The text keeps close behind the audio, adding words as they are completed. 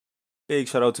Big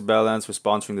shout out to Battlelands for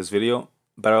sponsoring this video.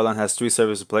 Battlelands has 3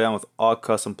 servers to play on with all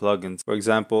custom plugins. For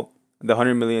example, the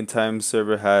 100 million times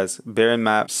server has barren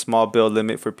maps, small build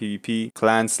limit for PvP,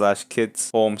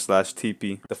 clan/kits,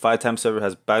 home/TP. The 5 times server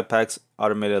has backpacks,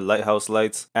 automated lighthouse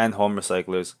lights, and home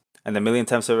recyclers. And the million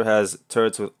times server has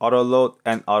turrets with auto load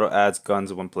and auto adds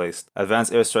guns when placed,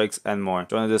 advanced airstrikes, and more.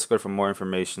 Join the Discord for more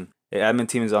information. The admin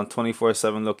team is on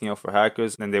 24/7 looking out for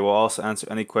hackers, and they will also answer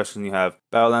any questions you have.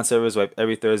 Battlelands servers wipe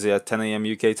every Thursday at 10 AM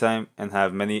UK time and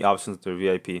have many options to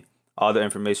VIP. All the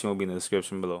information will be in the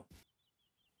description below.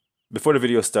 Before the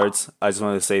video starts, I just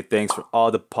wanted to say thanks for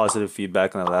all the positive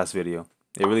feedback on the last video.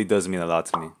 It really does mean a lot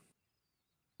to me.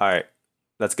 Alright,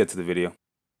 let's get to the video.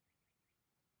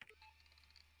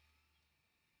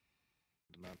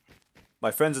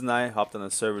 My friends and I hopped on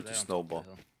a server to snowball.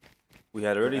 We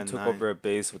had already took over a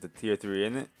base with a tier 3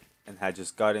 in it and had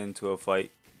just got into a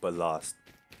fight but lost.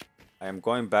 I am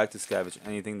going back to scavenge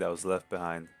anything that was left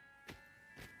behind.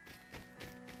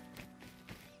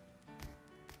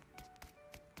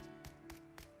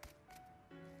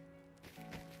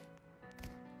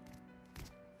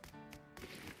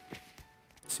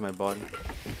 See my body?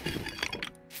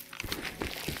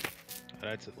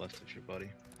 I'd sit left of your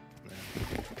body. Yeah.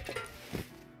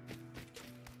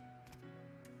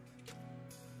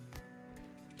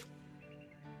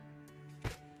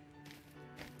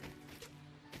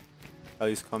 Oh,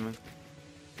 he's coming.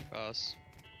 Cross.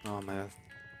 Oh man.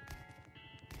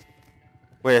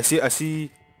 Wait, I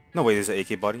see. No way, there's an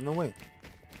AK body. No way.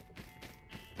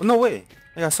 Oh, no way.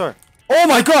 I got SAR. Oh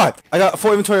my god! I got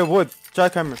 4 inventory of wood.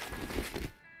 Jackhammer.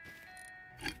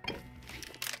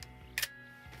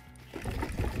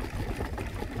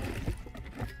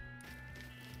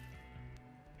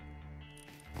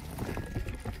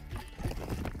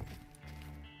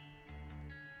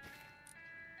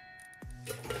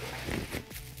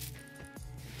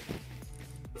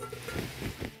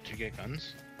 Get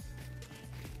guns?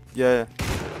 Yeah.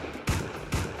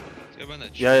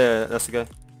 Yeah, that's the guy.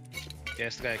 Yeah,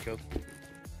 it's the guy I killed.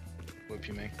 Whip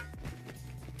you, man.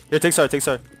 Here, take SAR.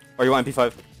 Or you want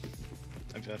MP5?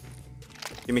 MP5.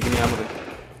 Give me ammo then.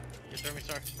 You throw me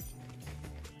SAR.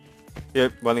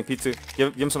 Here, Wilding P2.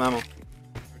 Give him some ammo.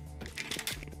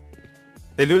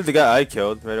 They looted the guy I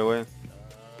killed right away.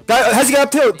 Guy, how's he got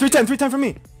up till? 310 from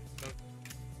me.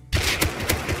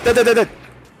 Dead.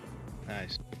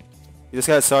 Nice. He just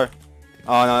got SAR.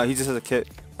 Oh no, he just has a kit.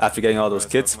 After getting all those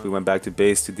kits, we went back to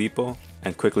base to depot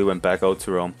and quickly went back out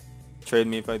to roam. Trade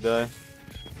me if I die.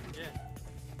 Yeah.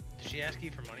 Did she ask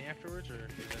you for money afterwards, or is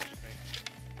that just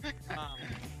me? That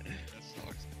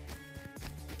sucks.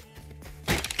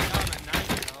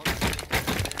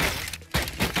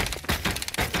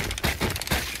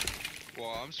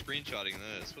 Wow, I'm screenshotting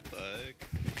this. What the heck?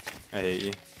 I hate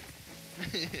you.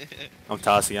 I'm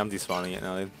tossing. I'm despawning it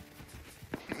now, dude.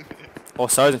 Oh,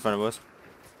 SAR's in front of us.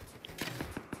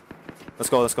 Let's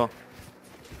go. What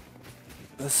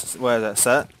is that?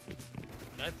 Set?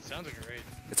 That sounds like a raid.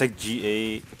 It's like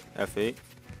G8, F8.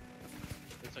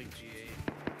 It's like G8.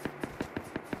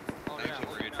 Oh yeah,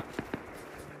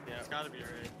 yeah, it's gotta be a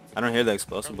raid. I don't hear the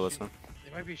explosive bullets, huh?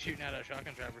 They might be shooting at a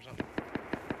shotgun trap or something.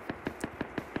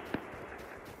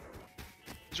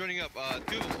 Joining up,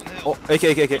 two on the hill. Oh, AK.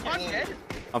 I'm dead?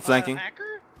 I'm flanking.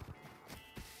 Hacker?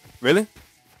 Really?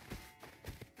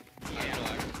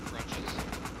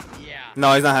 Yeah.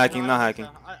 No, he's not hacking. Not hacking.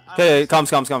 Okay, comms.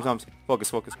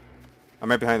 Focus. I'm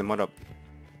right behind him. What up?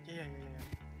 Yeah.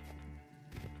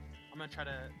 I'm gonna try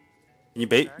to. Can you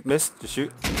bait? Miss? Just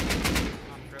shoot.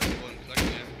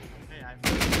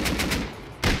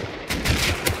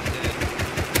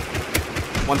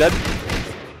 One dead.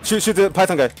 Shoot the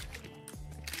Python guy.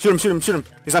 Shoot him.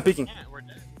 He's not peeking. Yeah, we're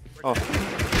dead. Oh.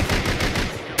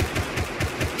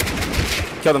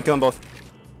 Kill them both.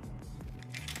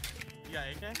 You got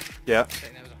AK? Yeah. I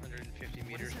think that was 150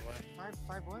 meters away.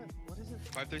 Five what? What is it?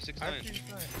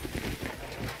 5369.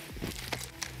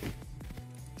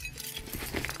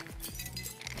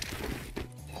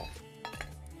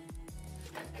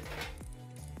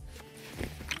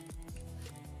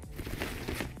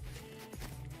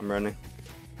 I'm running.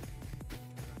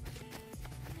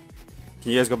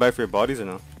 Can you guys go back for your bodies or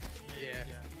no? Yeah.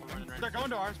 We're running right. They're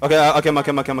going to ours. Okay, I'll kill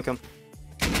him.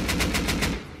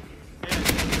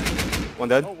 One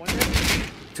dead. Oh, one dead.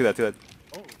 Two dead.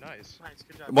 Oh, nice.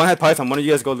 Good job. One had Python. One of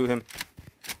you guys go loot him.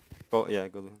 Oh yeah,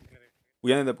 go loot him.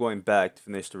 We ended up going back to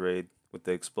finish the raid with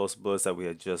the explosive bullets that we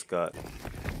had just got.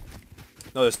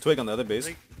 No, there's Twig on the other base.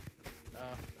 Did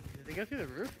they go through the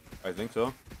roof? I think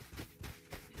so.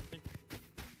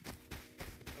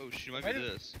 Oh, she might be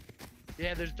this.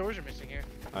 Yeah, there's doors are missing here.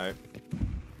 Alright.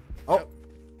 Oh!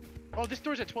 Oh, this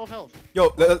door's at 12 health.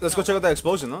 Yo, let's go check out that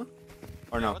explosion, huh?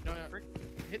 Or no? No, no.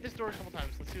 Hit this door a couple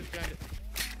times. Let's see what's behind it.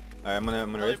 Alright, I'm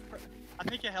gonna raid. I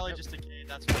think a heli just decayed.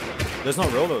 That's what. There's no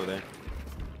roll over there.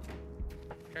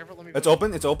 Careful, let me. It's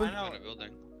open. It's open. I know. In a building.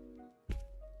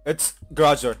 It's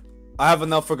garage door. I have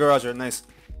enough for garage door. Nice.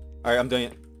 Alright, I'm doing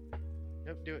it.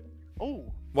 Yep, do it.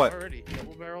 Oh. What? Already.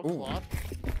 Double barrel Ooh. cloth.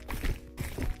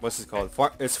 What's this called?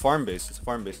 It's farm based. It's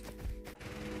farm based.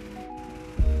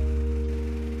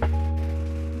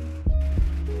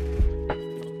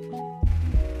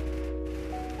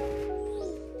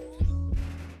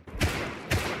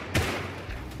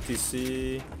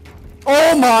 TC.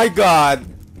 Oh my god!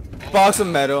 Box of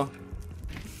metal.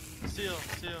 Seal.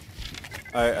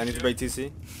 Alright, I need to break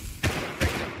TC.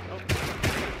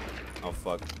 Oh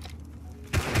fuck.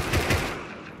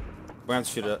 We're gonna have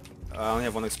to shoot it. I only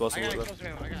have one explosive I got left.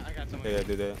 explosive ammo. I got some. Yeah,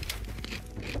 do that.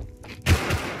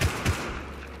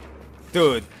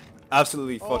 Dude,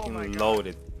 absolutely Oh fucking my God.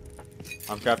 loaded.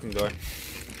 I'm crafting door.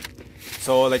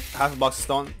 So like half a box of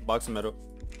stone, box of metal.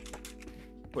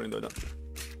 Putting door down.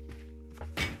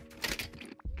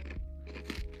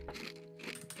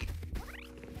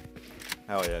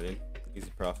 Hell yeah, dude. Easy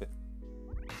profit.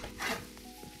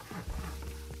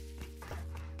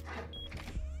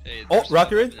 Hey, Oh, there's rocket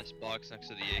stuff raid? in this box next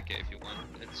to the AK if you want.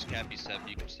 It's Cappy 7.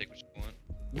 You can just take what you want.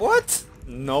 What?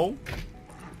 No.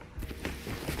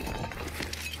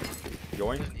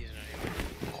 Yoink. Using it anyway.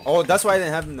 Oh, that's why I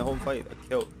didn't have him in the whole fight. A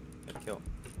kill.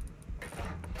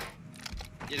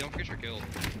 Yeah, don't forget your guild.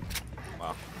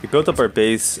 Wow. We built up our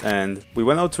base and we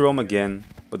went out to roam again,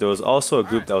 but there was also a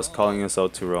group that was calling us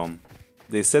out to roam.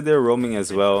 They said they were roaming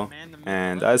as well,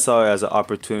 and I saw it as an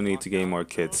opportunity to gain more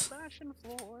kits.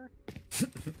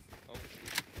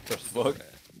 The fuck? Okay.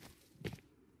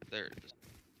 There it is.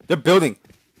 They're building.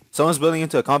 Someone's building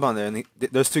into a compound there, and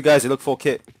there's two guys. They look full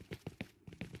kit.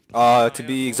 To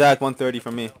be exact, 130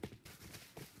 from me.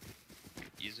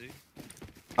 Easy.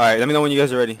 All right, let me know when you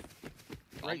guys are ready.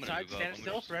 I'm Right gonna side, move up. stand I'm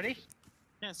still. gonna- Ready?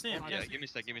 Can't see him. Yeah, give me a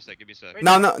sec. Give me a sec. Give me a sec. Wait.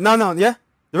 No, yeah.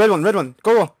 The red one.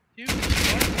 Go. 2, 1.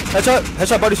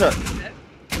 Headshot, body shot. Dead.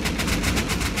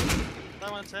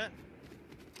 That one's hit.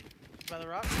 By the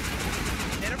rock.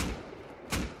 Hit him.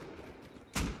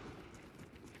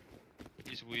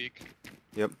 He's weak.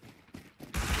 Yep.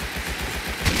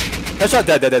 Headshot,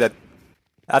 dead.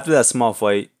 After that small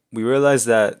fight, we realized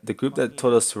that the group that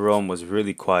told us to roam was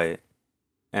really quiet,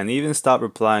 and even stopped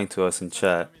replying to us in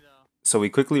chat. So we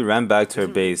quickly ran back to our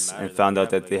base and found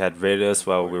out that they had raided us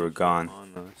while we were gone.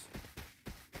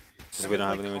 Just we don't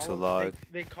have anywhere to log.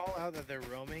 They call out that they're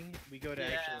roaming. We go to Yeah.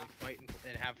 actually fight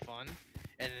and have fun,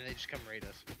 and then they just come raid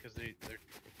us because they're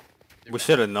We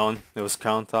should have known it was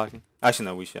Crown talking. Actually,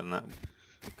 no, we should not.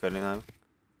 We couldn't have.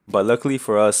 But luckily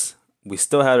for us, we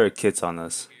still had our kits on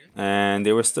us, and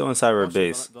they were still inside our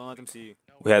base. Don't let them see you.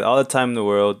 We had all the time in the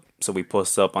world, so we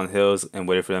posted up on hills and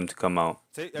waited for them to come out.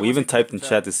 We even typed in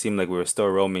chat to seem like we were still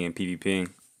roaming and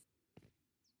PvPing.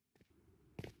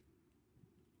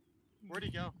 Where'd he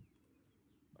go?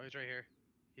 Oh, he's right here.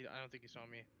 I don't think he saw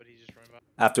me, but he just ran by.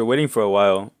 After waiting for a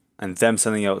while, and them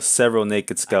sending out several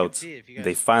naked scouts, see it if you guys-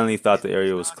 they finally thought the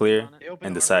area was clear They opened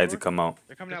and the decided armor to come out.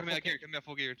 They're coming They're out coming full out here. kit. Coming out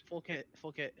full gear. Full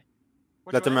kit.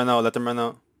 Which Let them way? run out, let them run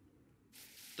out.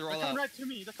 They're They're all coming out. right to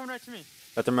me. They're coming right to me.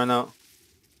 Let them run out.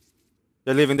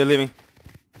 They're leaving.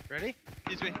 Ready?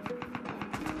 He's me.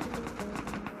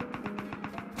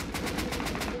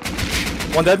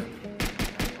 One dead.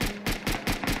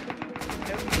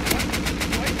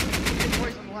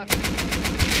 Twice on the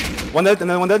left. One dead,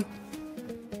 another one dead.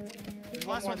 The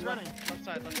last one's running.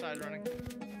 Left side running.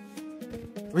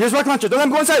 Here's rocket launcher. Don't let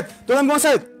him go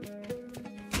inside.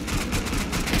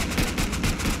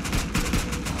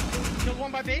 Killed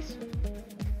one by base.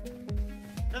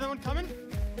 Another one coming.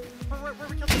 Where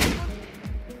we killed the first one?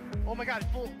 Oh my god,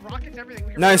 full rockets, everything.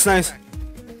 We can Nice.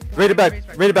 raid back.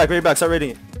 Raid it back. Start raiding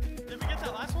it. Did we get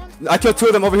that last one? I killed two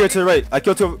of them over here to the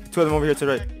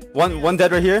right. One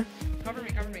dead right here. Cover me.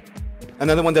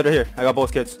 Another one dead right here. I got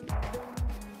both kids.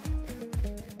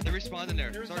 They respawned in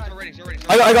there. Start raiding.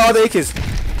 I got all the AKs.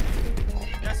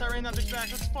 Yes, I ran that bitch back.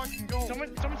 Let's fucking go.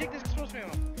 Someone take this explosive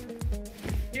ammo.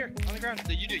 Here, on the ground.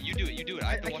 No, you do it.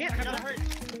 I have the I one. can't. I gotta hurt.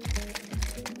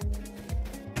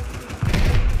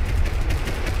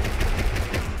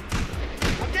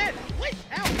 I'm dead. Wait,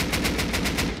 ow.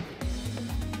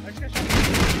 I just got shot.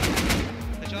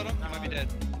 They shot him. He might be dead.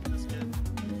 That's good.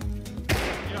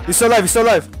 You don't He's still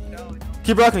alive. No.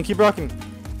 Keep rocking. He's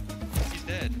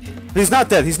dead. He's not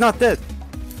dead.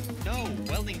 No,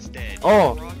 Welding's dead.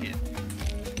 Oh. Rocket.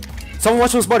 Someone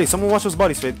watch those bodies,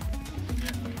 Fade. have-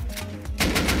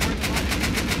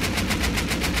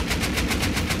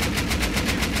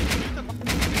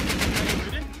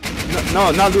 No,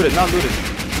 not looted, not looted.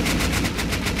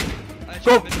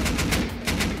 Go!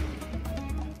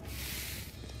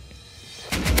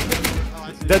 Oh,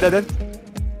 I see. Dead, dead, dead.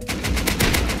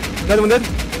 Another one dead.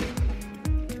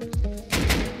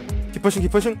 Keep pushing,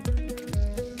 keep pushing.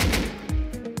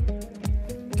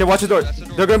 Okay, watch the door. That's the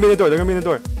door. They're gonna be in the door, they're gonna be in the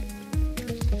door.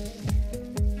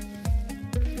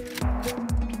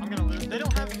 I'm gonna lose. They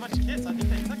don't have much kits. I think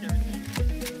they took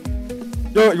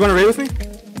everything. Yo, you wanna raid with me?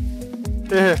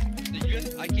 Here, here.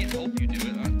 I can't help you do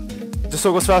it. Just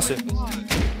so it goes faster. Fucking.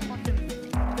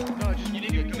 No, just You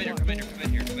need to come in here, come in here, come in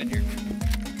here, come in here.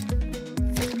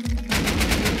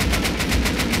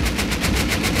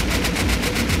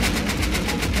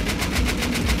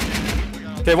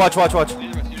 Okay, watch, watch, watch. You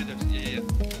do the rest, you do the rest. Yeah.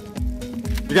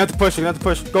 You're gonna have to push, you're gonna have to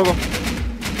push. Go, go.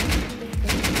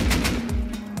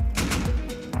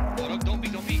 Oh, don't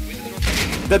peek, wait till the door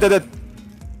closes. Dead, dead, dead.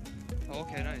 Oh,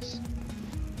 okay, nice.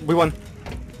 We won.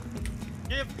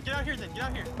 Get out here then. Get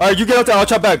out here. Alright, you get out there, I'll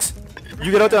chop bags.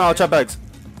 You get out there and I'll chop bags.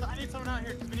 I need someone out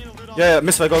here because we need to loot all. Yeah, yeah,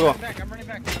 misfire, go, go. I'm running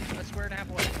back. I'm a square and a half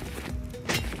away.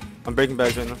 I'm breaking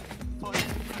bags right now. Oh, I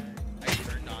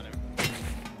turned on him.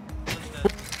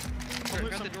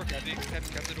 Grab the door, grab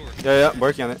the door. Yeah, yeah,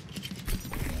 working on it.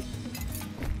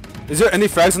 Is there any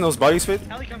frags in those bodies, Faith?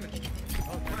 Heli coming.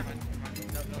 Oh, never mind.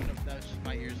 No, that was just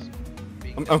my ears.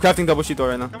 Being I'm crafting double sheet door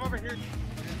right now. Come over here. Is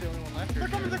the only one left? They're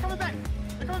coming back.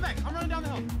 They're coming back. I'm running down the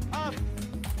hill.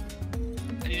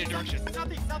 I need a direction.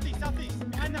 Southeast.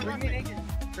 Behind that rock.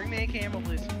 Bring me AK ammo,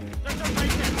 please. There's no right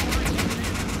there.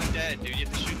 I'm dead, dude. You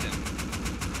have to shoot them.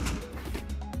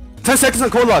 10 seconds on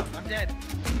code lock. I'm dead.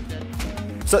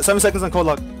 7 seconds on code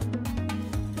lock.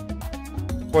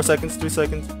 4 seconds, 3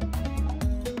 seconds. You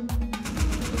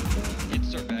have to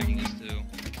start bagging us too.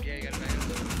 Yeah, you gotta bag us.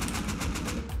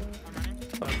 I'm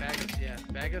running. Bag us, yeah.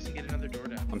 Bag us and get another door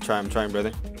down. I'm trying, brother.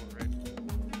 Door, right?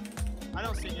 I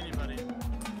don't see anybody.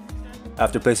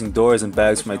 After placing doors and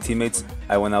bags for my teammates,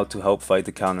 I went out to help fight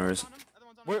the counters. Other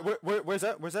one's on me. Where's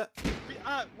that? Where's that?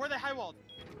 Where they high walled?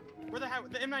 The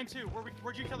M92.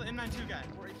 Where'd you kill the M92 guy?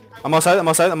 I'm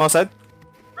outside.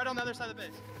 Right on the other side of the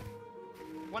base.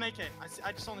 1 AK.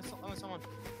 I just only saw one.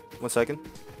 1 second.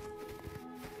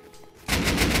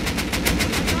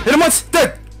 Hit him once!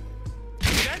 Dead!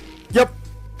 Dead? Yep.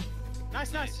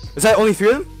 Nice. Is that only 3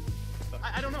 of them?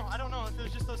 I don't know. I don't know if it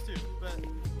was just those two, but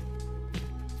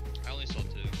I only saw 2.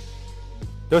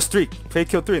 There was 3. Fake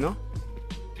killed 3, no?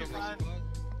 Kill five. Rusty Bud.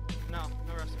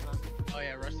 no rest of them. Oh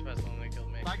yeah, Rusty Pest only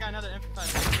killed me. But I got another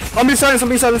M5. I'm being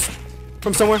silenced,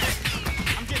 from somewhere.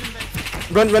 I'm getting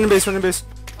bait. Running base.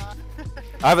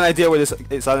 I have an idea where this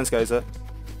silence guy is at.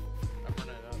 I'm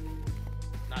running it up.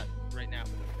 Not right now,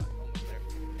 but I'm almost there.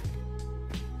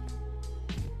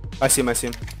 I see him.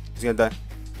 He's gonna die.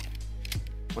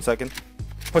 1 second.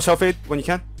 Push out fade when you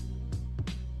can.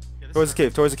 Yeah, this Towards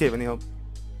is- the cave, I need help.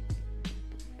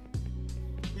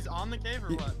 He's on the cave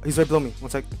or what? He's right below me.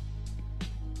 1 sec.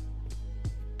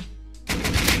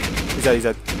 He's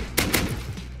dead.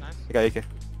 Nice. I got AK.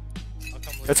 I'll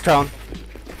come look. Let's crown.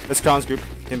 Let's crown's group.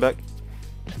 Came back.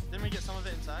 Didn't we get some of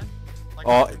it inside? Like,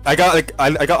 Oh, I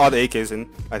got all the AKs in,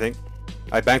 I think.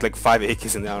 I banked like 5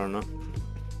 AKs in there, I don't know.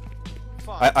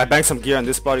 fuck, I dude. banked some gear on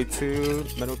this body too.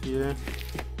 Metal gear.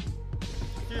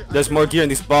 Dude, I There's threw more a gear in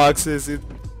these boxes.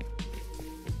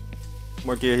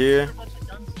 More gear here. bunch of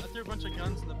guns- I threw a bunch of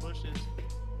guns in the bushes.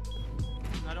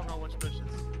 I don't know which bushes.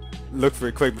 Look for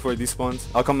it quick before it despawns.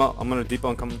 I'll come out. I'm gonna depot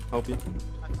and come help you.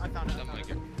 I found it. I'm gonna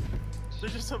get.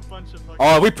 There's just a bunch of fucking.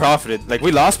 Oh, we profited. Like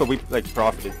we lost, but we like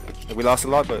profited. Like, we lost a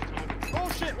lot, but Oh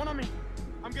shit! One on me.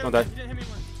 I'm good. Don't I'm die. good. You didn't hit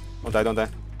me once. don't die.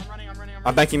 I'm running.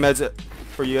 I'm banking meds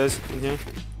for you guys in here.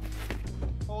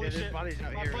 Holy Yeah, there's shit. bodies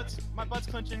out here. My butt's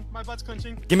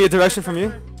clenching. Give me a direction from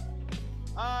you.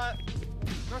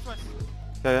 Northwest.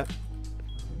 Yeah.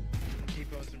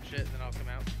 Depot some shit, then I'll come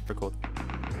out. We're cold.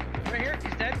 Right here,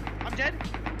 he's dead. I'm dead.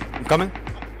 I'm coming.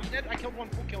 I'm dead. I killed one.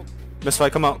 Full kill. Misfire,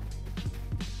 come out.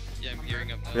 Yeah, I'm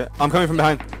gearing up now. Yeah, I'm coming from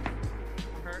behind.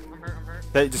 I'm hurt.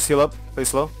 Hey, just heal up. Play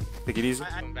slow. Take it easy.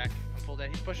 I'm back. I'm full dead.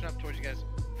 He's pushing up towards you guys.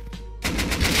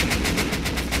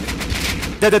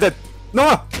 Dead. No,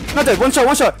 not dead. One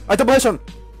shot. I double headshot him.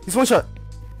 He's 1 shot.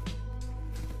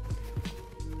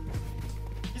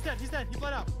 He's dead. He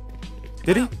bled out.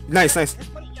 Did he? Nice. His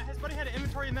buddy had an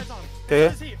inventory of meds on him. Okay,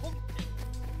 What is he? Holy shit.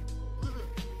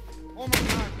 Oh my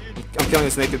god, dude. I'm killing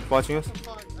this naked watching us. What the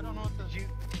fuck? I don't know what the.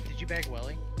 Did you bag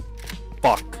Welly?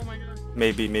 Fuck. Oh my god.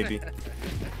 Maybe.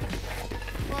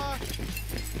 Fuck.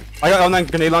 I got L9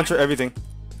 grenade launcher, everything.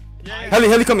 Yeah.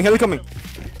 Heli coming.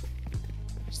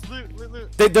 Just loot.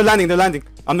 They're landing.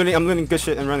 I'm looting good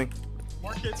shit and running.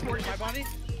 More kids. My body?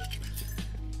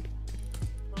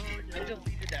 Oh I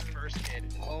deleted that first kid.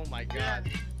 Oh my god.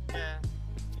 Yeah.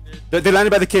 They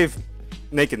landed by the cave.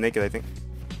 Naked, I think.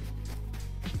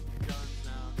 Guns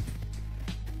now.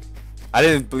 I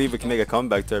didn't believe we can make a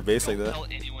comeback to our base like Don't that. tell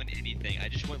anyone anything. I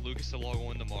just want Lucas to log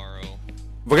on tomorrow.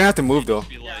 We're gonna have to move though.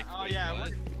 Be Yeah, like, oh "Wait, yeah, what?"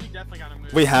 we definitely gotta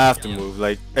move. We have to move.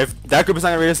 Like, if that group is not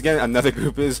gonna raid us again, another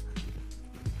group is.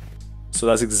 So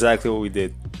that's exactly what we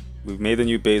did. We made a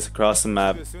new base across the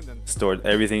map, stored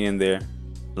everything in there,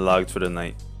 logged for the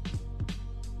night.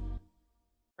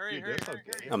 Hurry, hurry, hurry,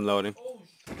 hurry. I'm loading.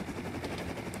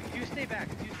 You stay back.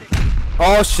 You stay back.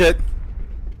 Oh shit!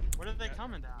 What are they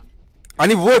coming down? I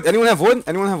need wood. Anyone have wood?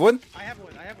 Anyone have wood? I have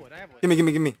wood. I have wood. I have wood.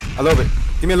 Give me. A little bit.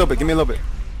 Give me a little bit. Give me a little bit.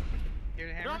 Here,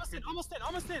 the They're hammer. almost in.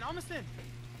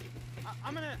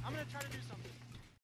 I'm gonna try to do